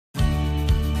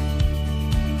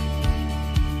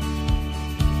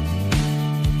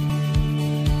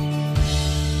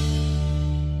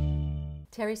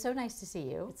Terri, so nice to see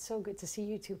you. It's so good to see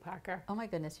you too, Parker. Oh my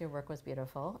goodness, your work was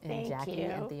beautiful in Thank Jackie you.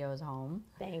 and Theo's home.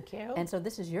 Thank you. And so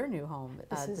this is your new home,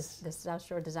 the South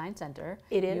Shore Design Center.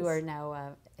 It is. You are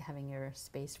now having your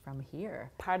space from here.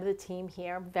 Part of the team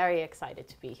here. Very excited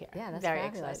to be here. Yeah, that's very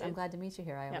fabulous. excited. I'm glad to meet you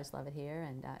here. I always love it here,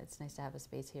 and it's nice to have a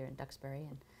space here in Duxbury.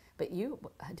 But you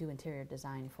do interior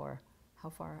design for, how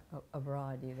far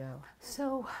abroad do you go?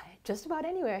 So just about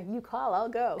anywhere you call, I'll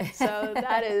go. So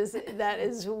that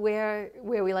is where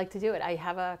we like to do it. I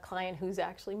have a client who's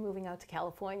actually moving out to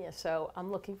California, so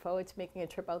I'm looking forward to making a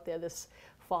trip out there this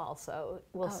fall. So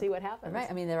we'll see what happens. Right.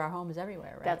 I mean, there are homes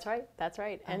everywhere, right? That's right. That's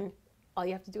right. And all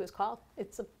you have to do is call.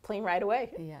 It's a plane ride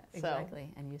away. Yeah,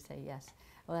 exactly. And you say yes.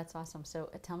 Well, that's awesome.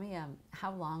 So tell me,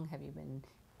 how long have you been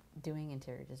doing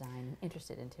interior design,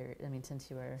 interested in interior, I mean, since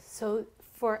you were? So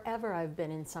forever I've been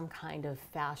in some kind of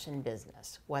fashion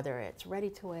business, whether it's ready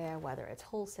to wear, whether it's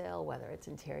wholesale, whether it's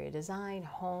interior design,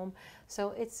 home.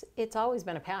 So it's always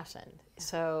been a passion.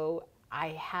 So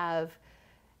I have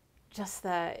just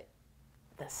the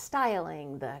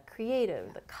styling, the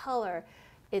creative, the color.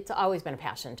 It's always been a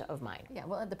passion of mine. Yeah,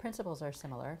 well, the principles are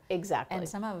similar. Exactly. And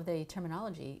some of the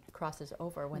terminology crosses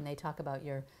over when they talk about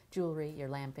your jewelry, your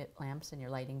lamps and your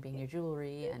lighting being your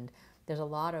jewelry, and there's a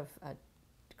lot of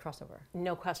crossover.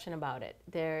 No question about it.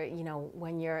 There, you know,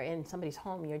 when you're in somebody's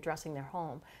home, you're dressing their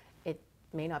home. It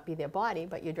may not be their body,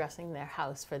 but you're dressing their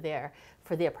house for their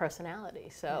personality.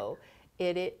 So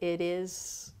it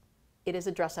is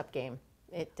a dress-up game.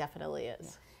 It definitely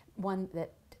is. Yeah. One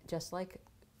that, just like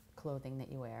clothing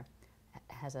that you wear,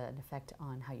 has an effect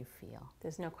on how you feel.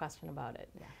 There's no question about it.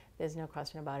 Yeah. There's no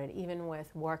question about it. Even with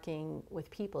working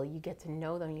with people, you get to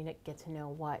know them, you get to know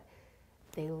what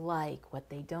they like, what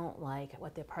they don't like,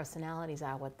 what their personalities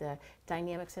are, what the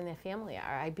dynamics in their family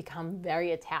are. I become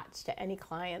very attached to any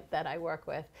client that I work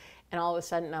with, and all of a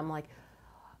sudden I'm like,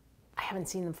 I haven't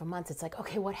seen them for months. It's like,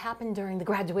 okay, what happened during the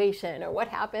graduation, or what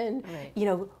happened, you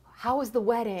know, how was the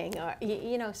wedding? Or,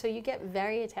 you know, so you get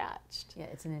very attached. Yeah,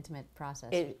 it's an intimate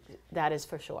process. That is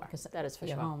for sure. That is for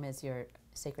your sure. home is your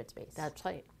sacred space. That's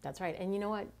right. That's right. And you know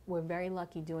what? We're very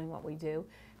lucky doing what we do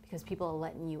because people are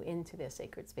letting you into their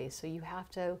sacred space. So you have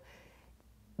to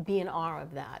be in awe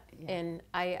of that. Yeah. And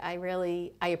I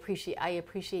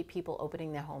appreciate people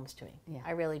opening their homes to me. Yeah.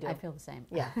 I really do. I feel the same.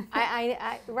 Yeah.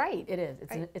 Right. It is.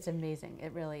 It's amazing.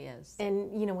 It really is.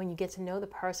 And you know, when you get to know the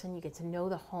person, you get to know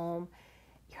the home,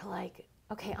 you're like,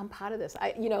 okay, I'm part of this.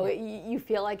 You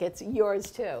feel like it's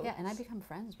yours too. Yeah, and I become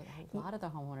friends with a lot of the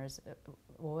homeowners.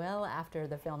 Well, after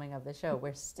the filming of the show,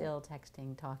 we're still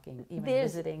texting, talking, even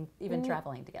visiting, even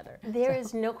traveling together. There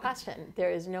is no question. There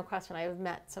is no question. I have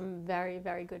met some very,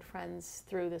 very good friends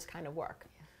through this kind of work.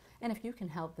 Yeah. And if you can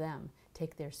help them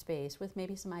take their space with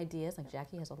maybe some ideas, like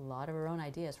Jackie has a lot of her own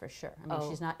ideas for sure. I mean,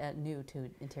 she's not new to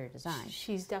interior design.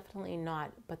 She's definitely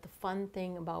not. But the fun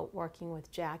thing about working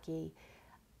with Jackie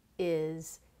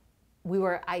is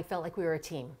I felt like we were a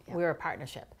team. Yeah. We were a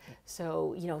partnership. Yeah.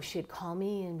 So, you know, she'd call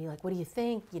me and be like, what do you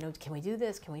think? You know, can we do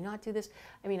this? Can we not do this?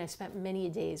 I mean, I spent many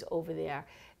days over there,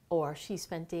 or she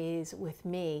spent days with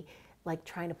me, like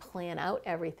trying to plan out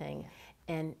everything.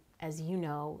 Yeah. And as you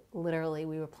know, literally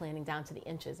we were planning down to the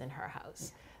inches in her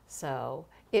house. Yeah. So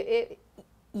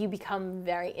you become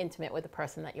very intimate with the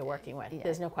person that you're working with. Yeah.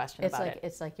 There's no question about it.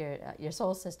 It's like your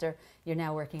soul sister. You're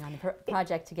now working on the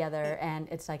project together, and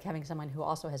it's like having someone who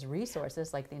also has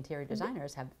resources, like the interior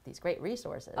designers have these great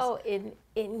resources. Oh,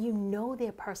 and you know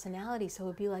their personality, so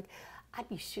it'd be like, I'd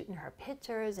be shooting her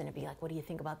pictures, and it'd be like, what do you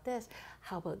think about this?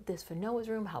 How about this for Noah's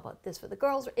room? How about this for the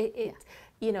girls?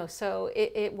 You know, so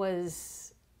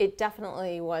it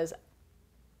definitely was,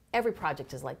 every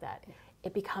project is like that. Yeah.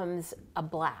 It becomes a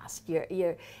blast.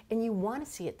 And you want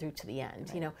to see it through to the end.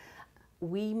 Right. You know,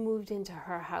 we moved into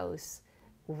her house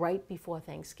right before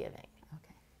Thanksgiving.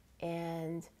 Okay.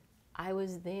 And I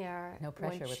was there. No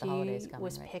pressure with the holidays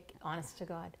coming. Honest to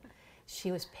God,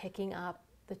 she was picking up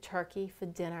the turkey for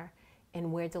dinner, and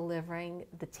we're delivering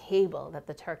the table that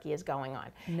the turkey is going on.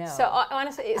 No. So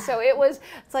honestly, it's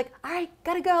like, all right,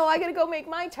 gotta go. I gotta go make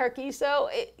my turkey. So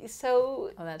it's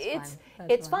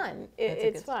fun.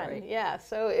 It's fun. Yeah.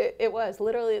 So it was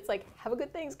literally. It's like, have a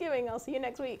good Thanksgiving. I'll see you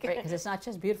next week. Right, because it's not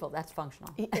just beautiful. That's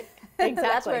functional. Exactly.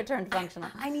 That's where it turned functional.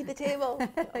 I need the table.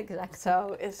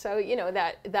 Exactly. So you know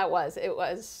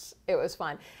it was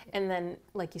fun. And then,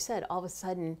 like you said, all of a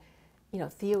sudden, you know,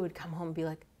 Theo would come home and be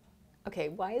like, okay,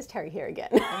 why is Terri here again?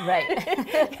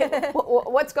 Right.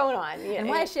 What's going on? And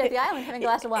why is she at the island having a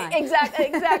glass of wine?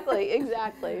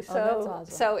 Exactly. So, that's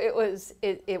awesome. So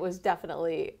it was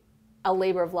definitely a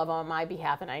labor of love on my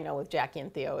behalf, and I know with Jackie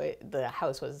and Theo, the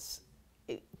house was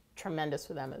tremendous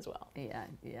for them as well. Yeah,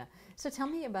 yeah. So tell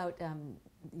me about,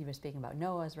 you were speaking about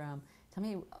Noah's room. Tell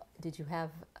me, did you have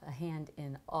a hand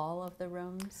in all of the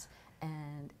rooms?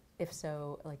 And if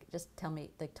so, like, just tell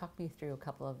me, like, talk me through a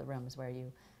couple of the rooms where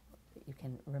you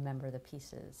can remember the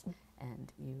pieces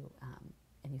and you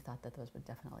thought that those would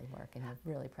definitely work and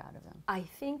you're really proud of them. I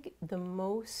think the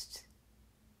most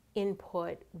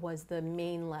input was the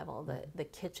main level, the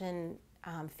kitchen,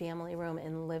 family room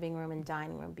and living room and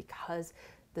dining room, because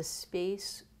the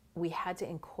space, we had to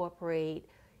incorporate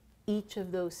each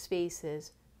of those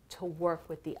spaces to work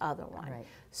with the other one. Right.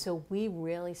 So we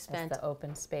really spent... It's the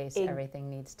open space, everything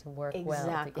needs to work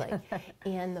well together.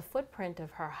 And the footprint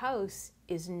of her house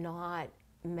is not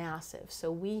massive. So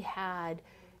we had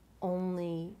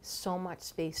only so much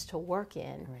space to work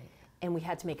in, Right. and we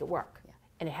had to make it work. Yeah.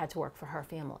 And it had to work for her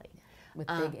family. Yeah. With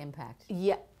big impact.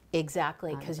 Yeah,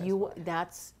 exactly. Because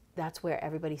that's where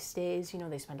everybody stays. You know,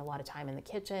 they spend a lot of time in the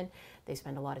kitchen. They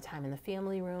spend a lot of time in the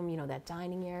family room, you know, that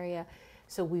dining area.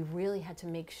 So we really had to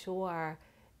make sure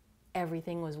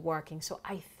everything was working. So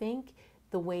I think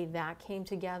the way that came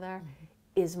together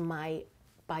is by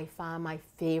far my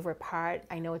favorite part.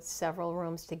 I know it's several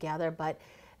rooms together, but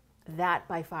that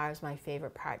by far is my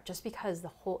favorite part, just because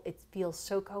it feels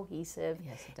so cohesive.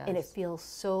 Yes, it does. And it feels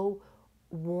so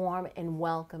warm and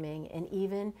welcoming. And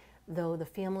even though the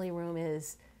family room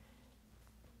is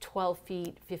 12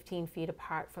 feet, 15 feet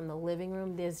apart from the living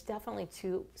room, there's definitely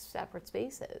two separate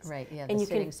spaces. Right, yeah, and the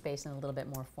sitting space and a little bit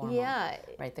more formal. Yeah.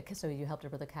 Right, so you helped her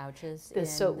with the couches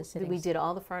So the sitting we did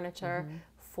all the furniture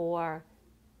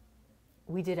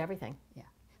we did everything. Yeah.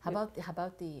 How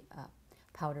about the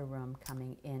powder room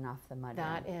coming in off the mud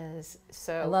That room? is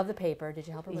so... I love the paper. Did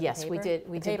you help her with yes, the paper? Yes, we did.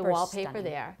 We did the wallpaper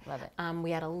there. Love it. We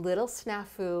had a little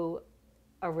snafu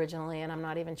originally, and I'm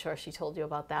not even sure she told you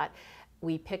about that.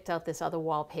 We picked out this other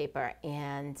wallpaper,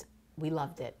 and we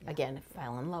loved it. Yeah. Again,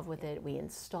 fell in love with it. We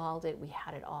installed it. We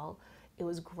had it all. It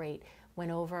was great. Went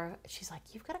over. She's like,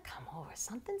 "You've got to come over.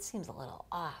 Something seems a little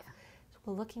off." Yeah. So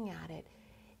we're looking at it.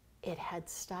 It had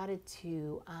started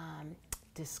to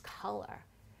discolor.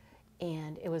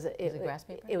 And it was grass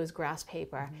paper? It was grass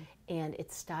paper, and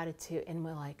it started to, and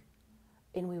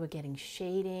we were getting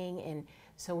shading, and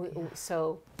so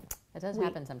it does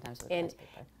happen sometimes with grass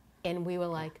paper. And we were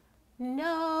like,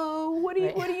 no, what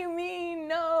do you mean,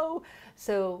 no?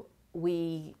 So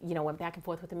we, went back and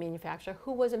forth with the manufacturer,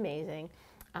 who was amazing.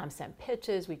 Sent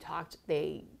pictures.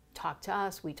 They talked to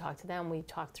us. We talked to them. We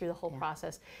talked through the whole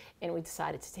process, and we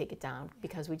decided to take it down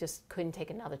because we just couldn't take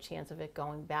another chance of it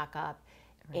going back up.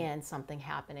 Right. And something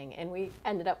happening, and we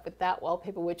ended up with that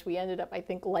wallpaper, which we ended up, I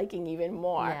think, liking even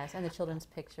more. Yes, and the children's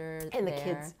picture and the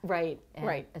kids, right.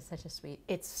 It's such a sweet.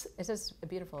 It's just a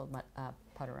beautiful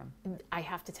powder room. I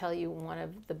have to tell you, one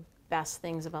of the best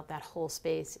things about that whole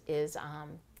space is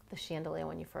the chandelier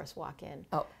when you first walk in.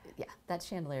 Oh yeah, that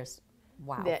chandelier's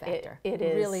wow factor. It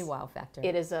is really wow factor.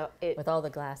 It is with all the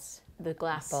glass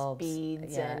bulbs,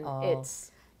 beads, and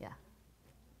yeah,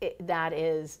 that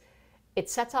is. It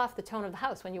sets off the tone of the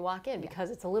house when you walk in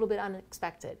because it's a little bit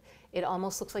unexpected. It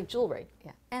almost looks like jewelry.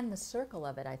 Yeah, and the circle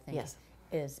of it, I think,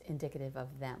 is indicative of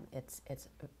them. It's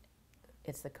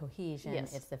the cohesion,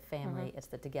 it's the family, it's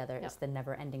the together, it's the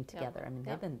never-ending together. I mean,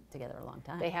 they've been together a long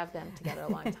time. They have been together a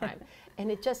long time,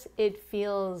 and it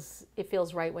feels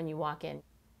right when you walk in.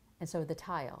 And so the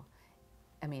tile,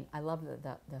 I mean, I love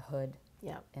the hood.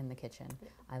 In the kitchen.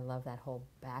 I love that whole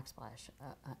backsplash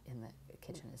in the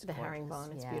kitchen. It's the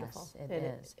herringbone. It's beautiful. It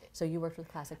is. So you worked with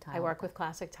classic tile? I work with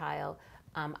classic tile.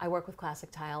 I work with classic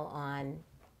tile on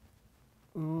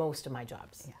most of my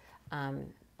jobs. Yeah.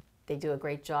 They do a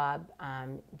great job.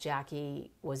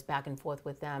 Jackie was back and forth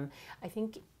with them. I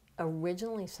think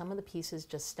originally some of the pieces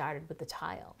just started with the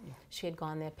tile. Yeah. She had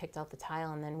gone there, picked out the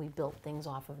tile, and then we built things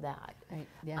off of that. Right.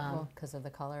 Yeah. Well, because of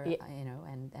the color,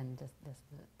 and the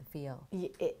feel.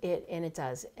 And it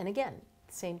does. And again,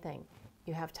 same thing.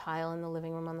 You have tile in the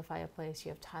living room on the fireplace. You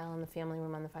have tile in the family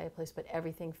room on the fireplace. But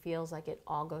everything feels like it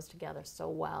all goes together so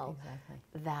well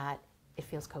that it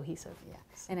feels cohesive. Yeah.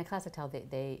 And a classic tile,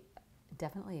 they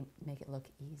definitely make it look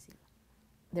easy.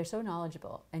 They're so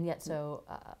knowledgeable and yet so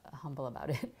humble about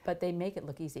it, but they make it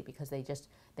look easy because they just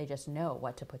know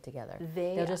what to put together.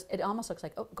 It almost looks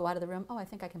like, oh, go out of the room. Oh, I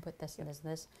think I can put this and this and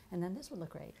this, and then this would look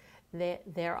great.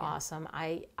 They're awesome.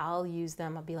 I'll use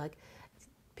them. I'll be like,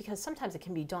 because sometimes it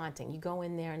can be daunting. You go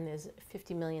in there and there's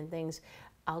 50 million things.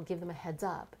 I'll give them a heads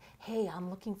up. Hey, I'm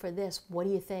looking for this. What do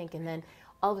you think? And then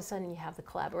all of a sudden you have the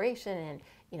collaboration,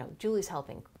 and Julie's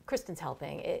helping, Kristen's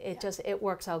helping. It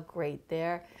works out great.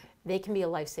 They can be a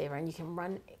lifesaver, and you can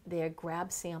run there,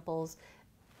 grab samples.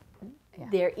 Yeah.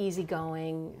 They're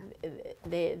easygoing.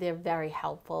 They're very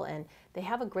helpful, and they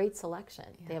have a great selection.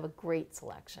 Yeah. They have a great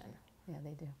selection. Yeah,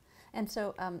 they do. And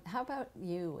so, how about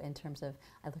you in terms of?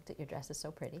 I looked at your dress; it's so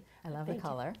pretty. I love the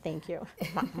color. Thank you.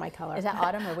 My color. Is that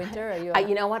autumn or winter? Or you?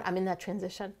 You know what? I'm in that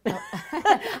transition.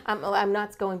 I'm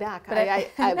not going back. But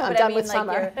I'm no, but done I mean, with like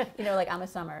summer. you know, like I'm a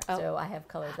summer, so I have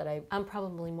colors that I. I'm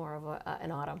probably more of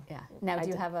an autumn. Yeah. Now, do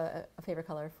you have a favorite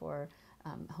color for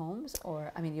homes,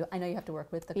 or I mean, I know you have to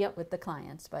work with the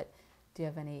clients, but do you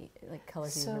have any like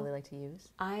colors you really like to use?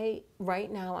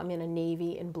 Right now I'm in a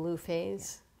navy and blue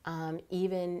phase. Yeah.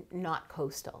 Even not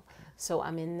coastal. So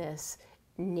I'm in this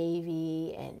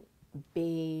navy and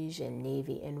beige and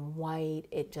navy and white.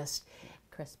 It just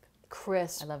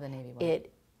crisp. I love the navy white.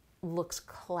 It looks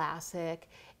classic,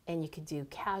 and you can do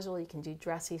casual, you can do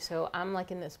dressy. So I'm like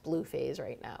in this blue phase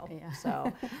right now. Yeah.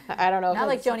 So I don't know. Not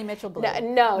like Joni Mitchell blue.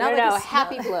 No.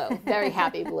 Happy blue, very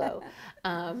happy blue.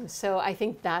 So I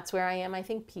think that's where I am. I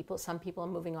think some people are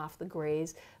moving off the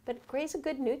grays, but gray's a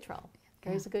good neutral.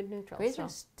 Gray's a good neutral. Grays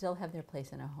still have their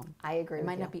place in a home. I agree with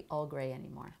you. It might not be all gray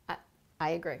anymore.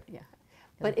 I agree. Yeah.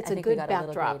 But it's a good backdrop. I think we got a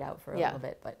little grayed out for a little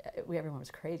bit, but everyone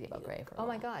was crazy about gray for a while. Oh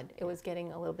my God, it was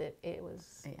getting a little bit. It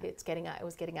was getting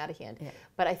out of hand. Yeah.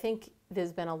 But I think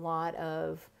there's been a lot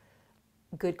of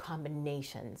good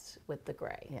combinations with the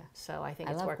gray. Yeah. So I think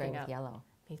it's working out. I love gray with yellow.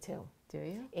 Me too. Do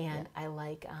you? And I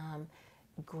like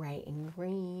gray and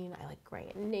green. I like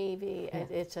gray and navy. Yeah.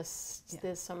 It's just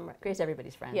there's some gray's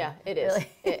everybody's friend. Yeah, it is. Really.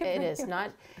 it is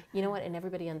not. You know what? And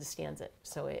everybody understands it.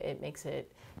 So it makes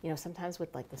it. You know, sometimes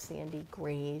with like the sandy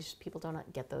grays, people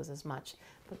don't get those as much,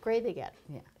 but gray they get.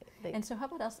 Yeah. And so,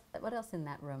 what else in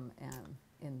that room?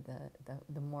 In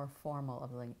the more formal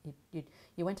of the,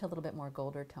 you went to a little bit more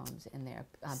golder tones in there,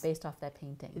 based off that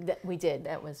painting. We did.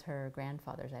 That was her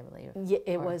grandfather's, I believe. Yeah,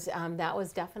 it was. That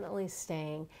was definitely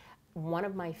staying. One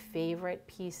of my favorite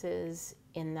pieces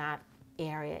in that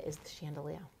area is the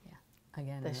chandelier. Yeah,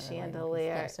 again, the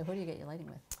chandelier. Yeah. So who do you get your lighting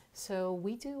with? So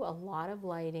we do a lot of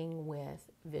lighting with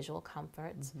Visual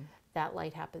Comforts. Mm-hmm. That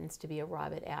light happens to be a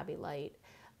Robert Abbey light.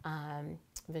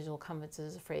 Visual Comforts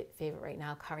is a favorite right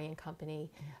now. Curry and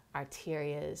Company,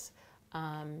 Arterias.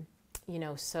 You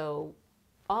know, so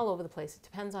all over the place. It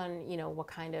depends on what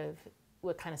kind of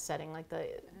setting. Like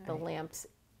the lamps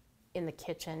in the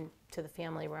kitchen to the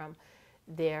family room,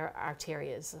 they're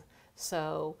Arterias.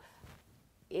 So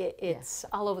it's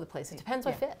all over the place. It depends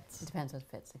what fits. It depends what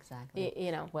fits, exactly.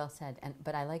 Well said.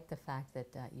 But I like the fact that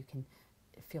you can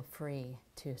feel free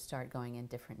to start going in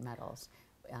different metals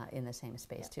in the same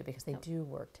space too, because they do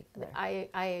work together.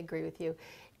 I agree with you.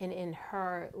 And in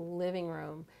her living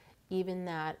room, even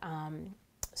that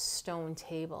stone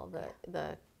table,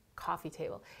 the coffee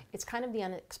table, it's kind of the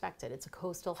unexpected. It's a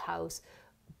coastal house,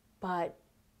 but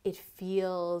it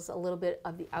feels a little bit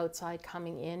of the outside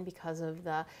coming in because of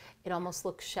it almost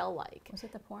looks shell-like. Was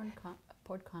it the poured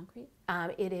concrete?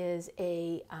 It is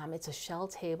it's a shell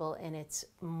table, and it's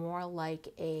more like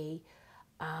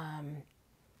I'm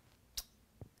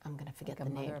going to forget the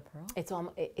name. Mother of pearl? It's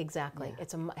exactly. Yeah.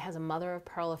 It has a mother of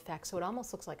pearl effect, so it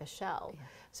almost looks like a shell. Yeah.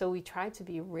 So we tried to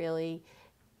be really,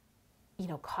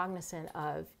 cognizant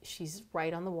of she's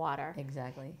right on the water.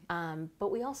 Exactly. But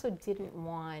we also didn't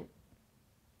want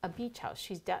a beach house.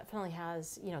 She definitely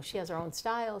has, she has her own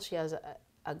style. She has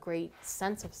a great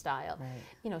sense of style.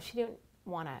 Right. She didn't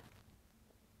want a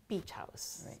beach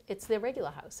house. Right. It's their regular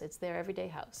house. It's their everyday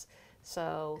house.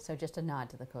 So just a nod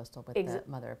to the coastal with the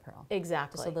mother of pearl.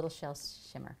 Exactly. Just a little shell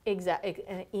shimmer. Exactly,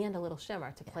 and a little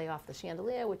shimmer to play off the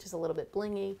chandelier, which is a little bit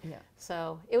blingy. Yeah.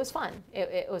 So it was fun.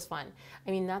 It was fun.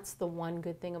 I mean, that's the one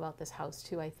good thing about this house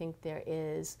too. I think there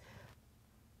is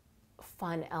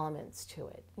fun elements to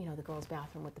it. The girls'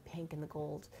 bathroom with the pink and the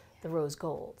gold, the rose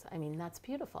gold. I mean, that's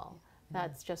beautiful.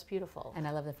 That's just beautiful. And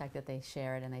I love the fact that they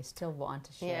share it and they still want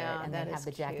to share it. And they have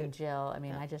the Jack and Jill. I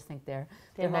mean, I just think their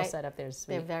whole setup there is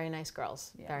sweet. They're very nice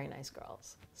girls. Yeah. Very nice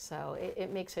girls. So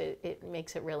it makes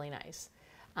it really nice.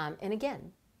 And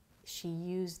again, she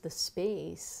used the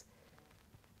space.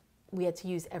 We had to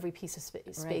use every piece of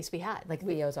space we had. Like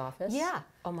Leo's office? Yeah.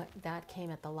 Oh my, that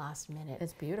came at the last minute.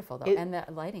 It's beautiful though. And the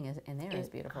lighting in there is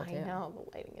beautiful too. I know,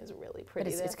 the lighting is really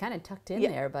pretty. But it's kind of tucked in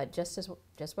there, but just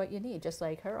what you need, just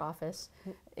like her office,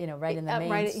 right in the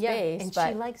main space. Yeah. And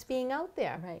she likes being out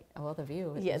there. Right. Well, the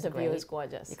view is the great. View is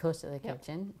gorgeous. You're close to the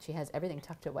kitchen. She has everything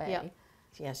tucked away. Yeah.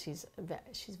 Yeah, she's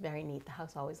very neat. The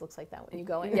house always looks like that when you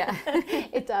go in. Yeah,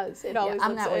 it does. It always.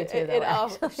 I'm looks, that way too.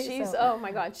 Though, she's oh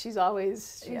my God. She's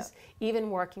even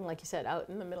working, like you said, out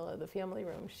in the middle of the family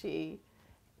room. She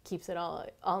keeps it all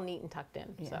neat and tucked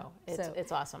in. Yeah. So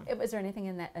it's awesome. Was there anything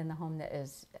in the home that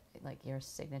is like your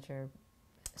signature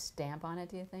stamp on it?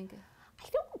 Do you think? I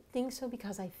don't think so,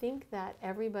 because I think that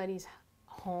everybody's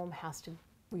home has to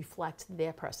reflect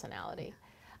their personality.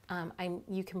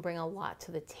 You can bring a lot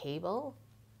to the table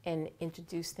and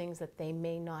introduce things that they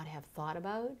may not have thought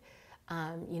about.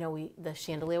 You know, the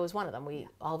chandelier was one of them.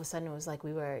 All of a sudden it was like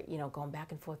we were, you know, going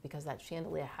back and forth because that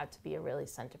chandelier had to be a really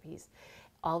centerpiece.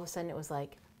 All of a sudden it was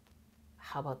like,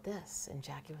 how about this? And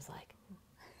Jackie was like,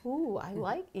 ooh, I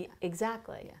like it.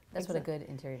 Exactly. Yeah, that's what a good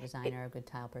interior designer, a good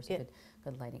tile person,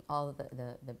 good lighting, all of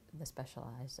the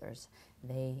specializers,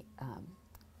 they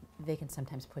can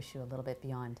sometimes push you a little bit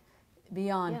beyond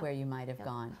where you might have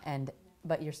gone,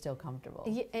 but you're still comfortable.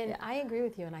 Yeah, and I agree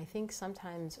with you, and I think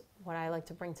sometimes what I like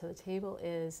to bring to the table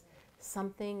is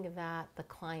something that the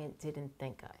client didn't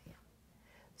think of. Yeah.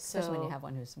 Especially when you have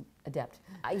one who's adept.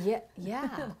 Yeah.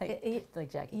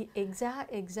 like Jackie.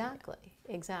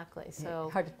 Exactly. So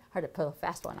hard to put a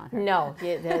fast one on her. No,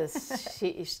 it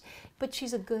is. But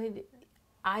she's a good.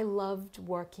 I loved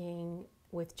working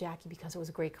with Jackie because it was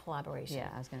a great collaboration. Yeah,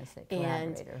 I was going to say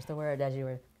collaborator is the word. As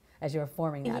you were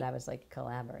forming that, I was like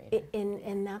collaborator.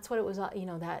 And that's what it was. You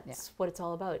know, that's what it's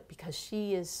all about, because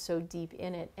she is so deep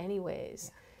in it,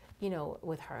 anyways. Yeah. You know,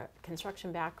 with her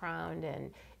construction background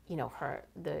and, you know,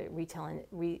 the retail and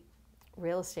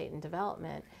real estate and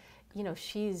development. You know,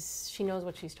 she knows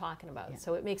what she's talking about. Yeah.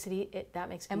 So it makes that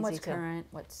makes it and easy what's current,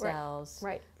 what sells,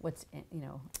 right? What's you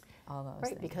know, all those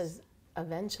right things. Because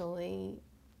eventually,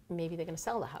 maybe they're going to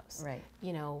sell the house. Right.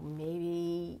 You know,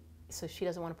 maybe. So she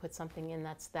doesn't want to put something in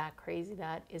that's that crazy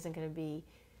that isn't going to be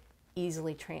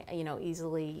easily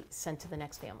sent to the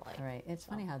next family. Right. It's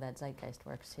funny how that zeitgeist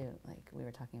works too. Like we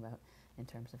were talking about in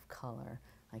terms of color,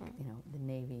 like you know, the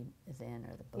navy is in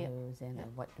or the blue is in, or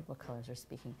what colors are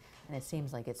speaking, and it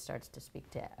seems like it starts to speak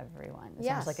to everyone. It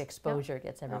sounds like exposure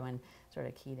gets everyone sort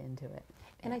of keyed into it.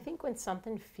 And I think when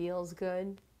something feels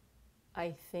good,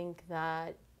 I think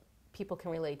that people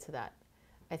can relate to that.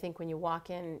 I think when you walk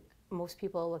in, most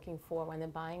people are looking for, when they're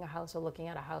buying a house or looking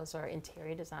at a house or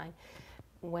interior design,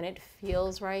 when it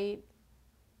feels right,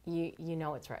 you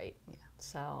know it's right. Yeah.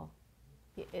 So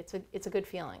it's a good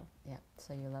feeling. Yeah.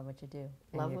 So you love what you do,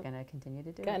 and you're going to continue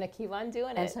to do it. Going to keep on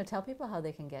doing it. And so tell people how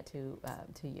they can get to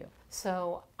you.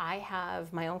 So I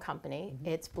have my own company. Mm-hmm.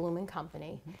 It's Bloom &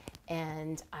 Company,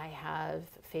 and I have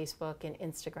Facebook and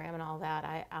Instagram and all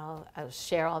that. I'll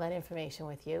share all that information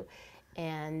with you,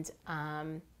 and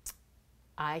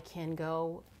I can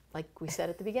go, like we said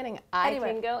at the beginning, I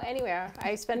can go anywhere.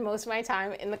 I spend most of my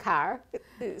time in the car,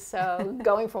 so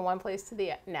going from one place to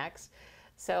the next.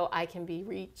 So I can be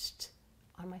reached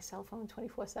on my cell phone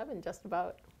 24/7, just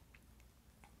about.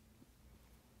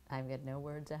 I've got no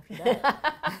words after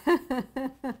that.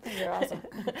 You're awesome.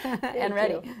 And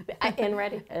ready. And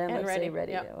ready. And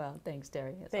ready. Yep. Well, thanks,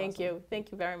 Terri. Thank you.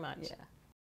 Thank you very much. Yeah.